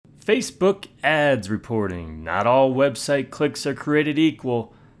Facebook ads reporting. Not all website clicks are created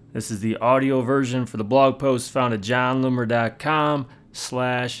equal. This is the audio version for the blog post found at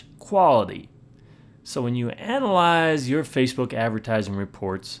johnloomer.com/quality. So when you analyze your Facebook advertising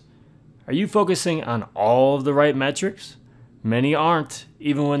reports, are you focusing on all of the right metrics? Many aren't,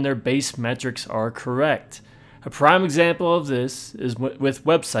 even when their base metrics are correct. A prime example of this is with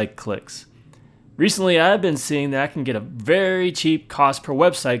website clicks. Recently, I've been seeing that I can get a very cheap cost per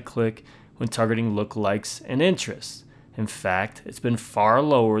website click when targeting lookalikes and interests. In fact, it's been far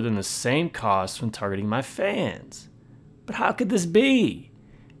lower than the same cost when targeting my fans. But how could this be?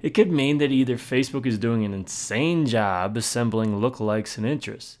 It could mean that either Facebook is doing an insane job assembling lookalikes and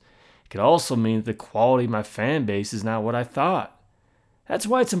interests. It could also mean that the quality of my fan base is not what I thought. That's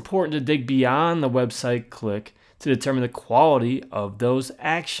why it's important to dig beyond the website click to determine the quality of those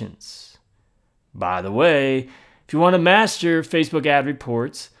actions. By the way, if you want to master Facebook ad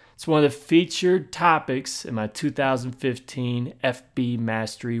reports, it's one of the featured topics in my 2015 FB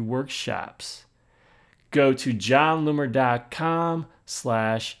Mastery workshops. Go to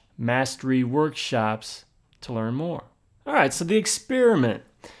johnloomer.com/mastery workshops to learn more. All right, so the experiment.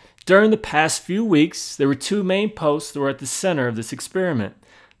 During the past few weeks, there were two main posts that were at the center of this experiment.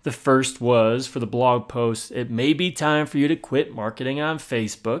 The first was for the blog post, "It may be time for you to quit marketing on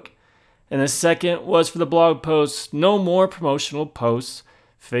Facebook." And the second was for the blog post, "No more promotional posts.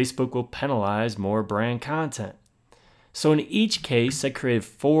 Facebook will penalize more brand content." So in each case, I created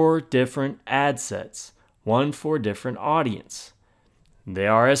 4 different ad sets, one for a different audience. They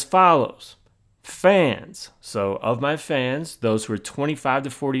are as follows. Fans. So of my fans, those who are 25 to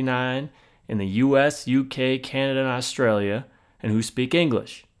 49 in the US, UK, Canada, and Australia, and who speak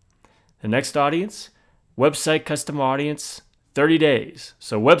English. The next audience, website custom audience, 30 days.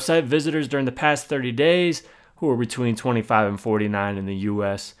 So website visitors during the past 30 days who are between 25 and 49 in the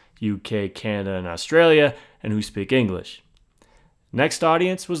US, UK, Canada, and Australia, and who speak English. Next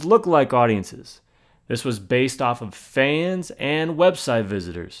audience was lookalike audiences. This was based off of fans and website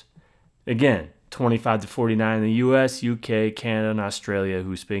visitors. Again, 25 to 49 in the US, UK, Canada, and Australia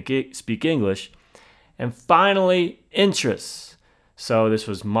who speak English. And finally, interests. So this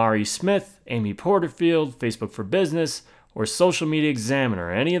was Mari Smith, Amy Porterfield, Facebook for Business, or Social Media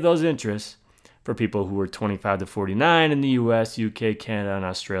Examiner, any of those interests for people who are 25 to 49 in the US, UK, Canada, and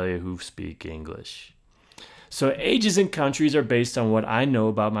Australia who speak English. So ages and countries are based on what I know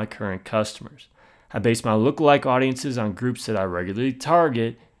about my current customers. I base my lookalike audiences on groups that I regularly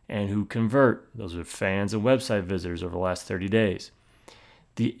target and who convert. Those are fans and website visitors over the last 30 days.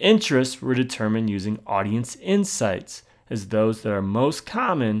 The interests were determined using audience insights as those that are most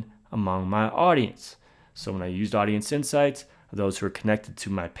common among my audience. So when I used audience insights, those who are connected to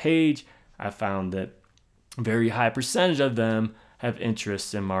my page, I found that a very high percentage of them have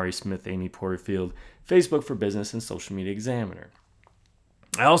interests in Mari Smith, Amy Porterfield, Facebook for Business, and Social Media Examiner.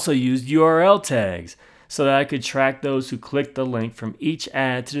 I also used URL tags so that I could track those who clicked the link from each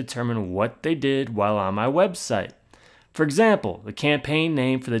ad to determine what they did while on my website. For example, the campaign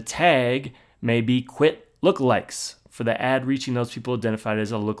name for the tag may be "Quit Lookalikes" for the ad reaching those people identified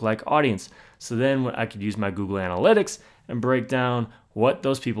as a lookalike audience. So then I could use my Google Analytics and break down what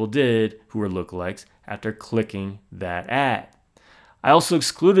those people did who were lookalikes after clicking that ad. I also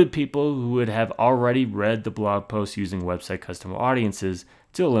excluded people who would have already read the blog post using website custom audiences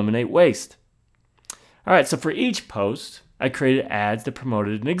to eliminate waste. All right, so for each post, I created ads that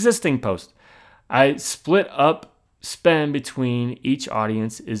promoted an existing post. I split up spend between each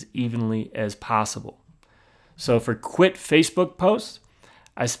audience as evenly as possible. So for Quit Facebook posts,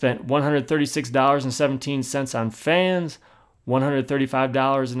 I spent $136.17 on fans,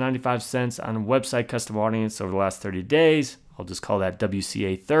 $135.95 on website custom audience over the last 30 days. I'll just call that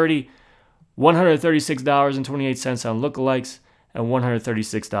WCA 30. $136.28 on lookalikes, and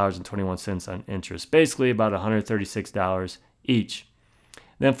 $136.21 on interest. Basically about $136 each.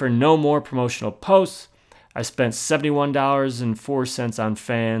 Then for no more promotional posts, I spent $71.04 on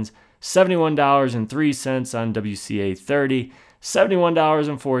fans, $71.03 on WCA 30,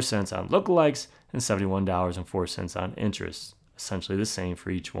 $71.04 on lookalikes, and $71.04 on interest. Essentially the same for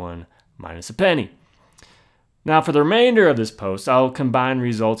each one, minus a penny. Now for the remainder of this post, I'll combine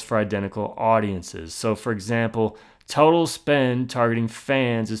results for identical audiences. So for example, total spend targeting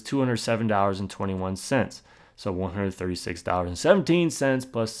fans is $207.21. So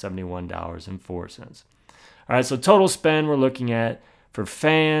 $136.17 plus $71.04. All right, so total spend we're looking at for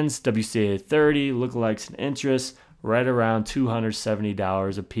fans, WCA 30, lookalikes, and interests, right around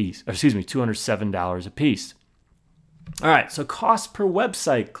 $270 a piece. Or excuse me, $207 a piece. All right, so cost per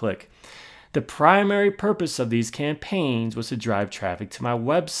website click. The primary purpose of these campaigns was to drive traffic to my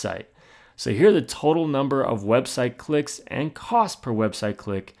website. So here are the total number of website clicks and cost per website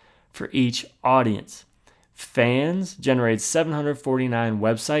click for each audience. Fans generated 749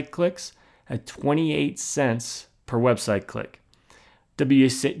 website clicks at 28 cents per website click.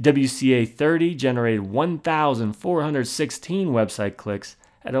 WCA 30 generated 1,416 website clicks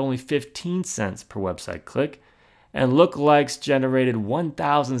at only 15 cents per website click. And lookalikes generated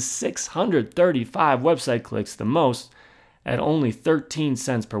 1,635 website clicks, the most, at only 13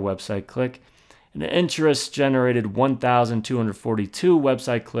 cents per website click. And interest generated 1,242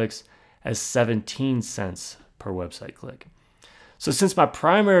 website clicks at 17 cents per website click. So since my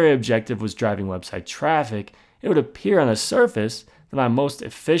primary objective was driving website traffic, it would appear on the surface that my most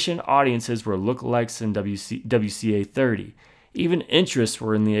efficient audiences were lookalikes and WCA 30. Even interests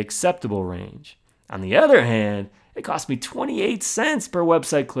were in the acceptable range. On the other hand, it cost me 28 cents per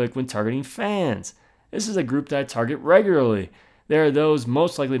website click when targeting fans. This is a group that I target regularly. They are those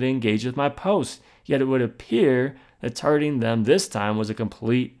most likely to engage with my posts, yet it would appear that targeting them this time was a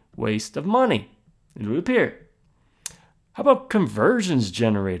complete waste of money. It would appear. How about conversions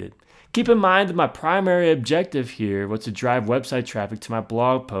generated? Keep in mind that my primary objective here was to drive website traffic to my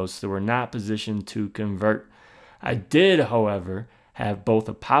blog posts that were not positioned to convert. I did, however, have both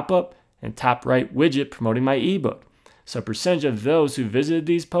a pop-up and top right widget promoting my ebook, so a percentage of those who visited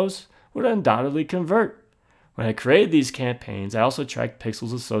these posts would undoubtedly convert. When I created these campaigns, I also tracked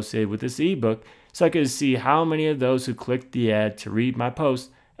pixels associated with this ebook so I could see how many of those who clicked the ad to read my post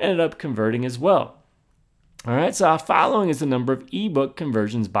ended up converting as well. Alright, so following is the number of ebook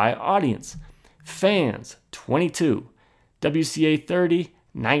conversions by audience. Fans, 22. WCA 30,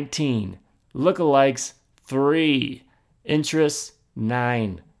 19. Lookalikes, 3. Interests,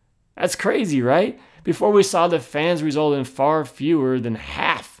 9. That's crazy, right? Before we saw that fans result in far fewer than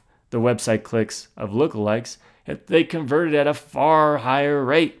half the website clicks of lookalikes, yet they converted at a far higher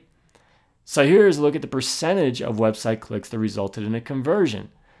rate. So here's a look at the percentage of website clicks that resulted in a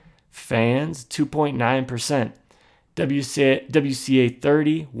conversion. Fans, 2.9%. WCA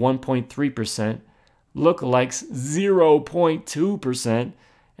 30, 1.3%. Lookalikes, 0.2%.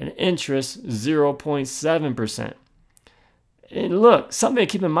 And interests, 0.7%. And look, something to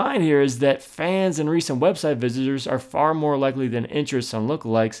keep in mind here is that fans and recent website visitors are far more likely than interests on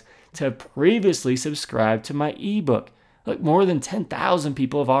lookalikes to have previously subscribed to my ebook. Look, more than 10,000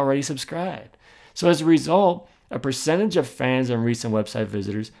 people have already subscribed. So as a result, a percentage of fans and recent website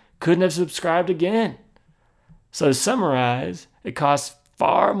visitors couldn't have subscribed again. So to summarize, it costs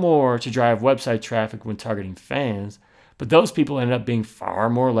far more to drive website traffic when targeting fans, but those people end up being far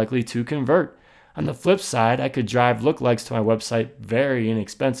more likely to convert. On the flip side, I could drive lookalikes to my website very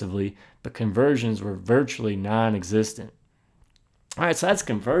inexpensively, but conversions were virtually non-existent. All right, so that's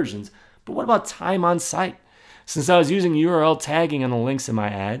conversions, but what about time on site? Since I was using URL tagging on the links in my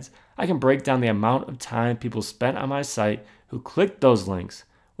ads, I can break down the amount of time people spent on my site who clicked those links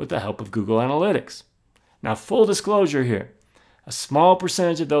with the help of Google Analytics. Now, full disclosure here, a small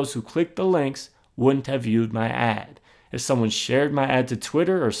percentage of those who clicked the links wouldn't have viewed my ad. If someone shared my ad to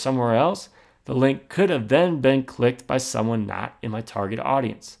Twitter or somewhere else, the link could have then been clicked by someone not in my target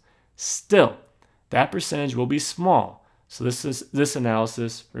audience. Still, that percentage will be small, so this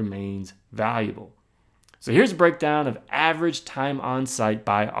analysis remains valuable. So here's a breakdown of average time on site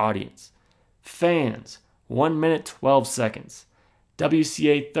by audience. Fans, 1 minute 12 seconds.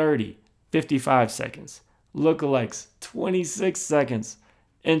 WCA 30, 55 seconds. Lookalikes, 26 seconds.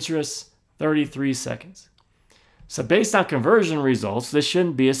 Interests, 33 seconds. So based on conversion results, this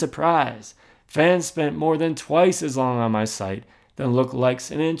shouldn't be a surprise. Fans spent more than twice as long on my site than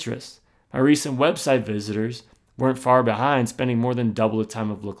lookalikes and interests. My recent website visitors weren't far behind, spending more than double the time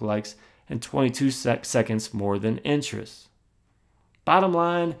of lookalikes and 22 seconds more than interests. Bottom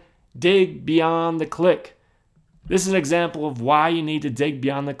line, dig beyond the click. This is an example of why you need to dig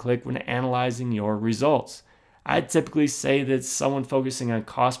beyond the click when analyzing your results. I typically say that someone focusing on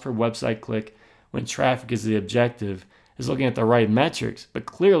cost per website click when traffic is the objective is looking at the right metrics, but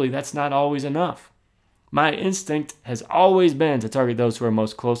clearly that's not always enough. My instinct has always been to target those who are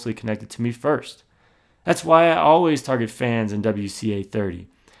most closely connected to me first. That's why I always target fans in WCA 30.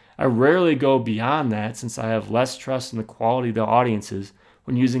 I rarely go beyond that since I have less trust in the quality of the audiences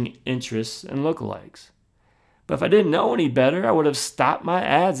when using interests and lookalikes. But if I didn't know any better, I would have stopped my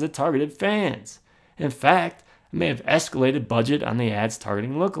ads that targeted fans. In fact, I may have escalated budget on the ads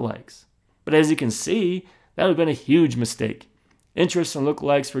targeting lookalikes. But as you can see, that would have been a huge mistake. Interests and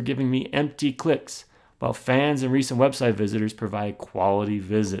lookalikes were giving me empty clicks, while fans and recent website visitors provide quality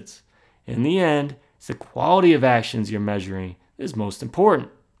visits. In the end, it's the quality of actions you're measuring that is most important.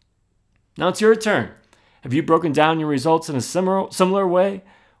 Now it's your turn. Have you broken down your results in a similar way?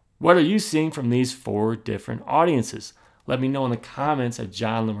 What are you seeing from these 4 different audiences? Let me know in the comments at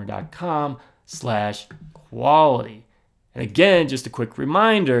johnloomer.com/quality. And again, just a quick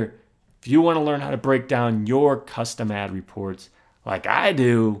reminder, if you want to learn how to break down your custom ad reports like I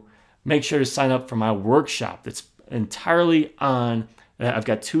do, make sure to sign up for my workshop that's entirely on, I've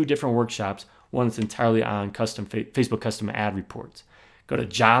got 2 different workshops. One that's entirely on Facebook custom ad reports. Go to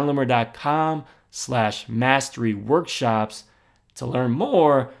johnloomer.com/mastery workshops to learn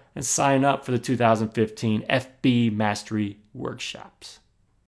more and sign up for the 2015 FB Mastery Workshops.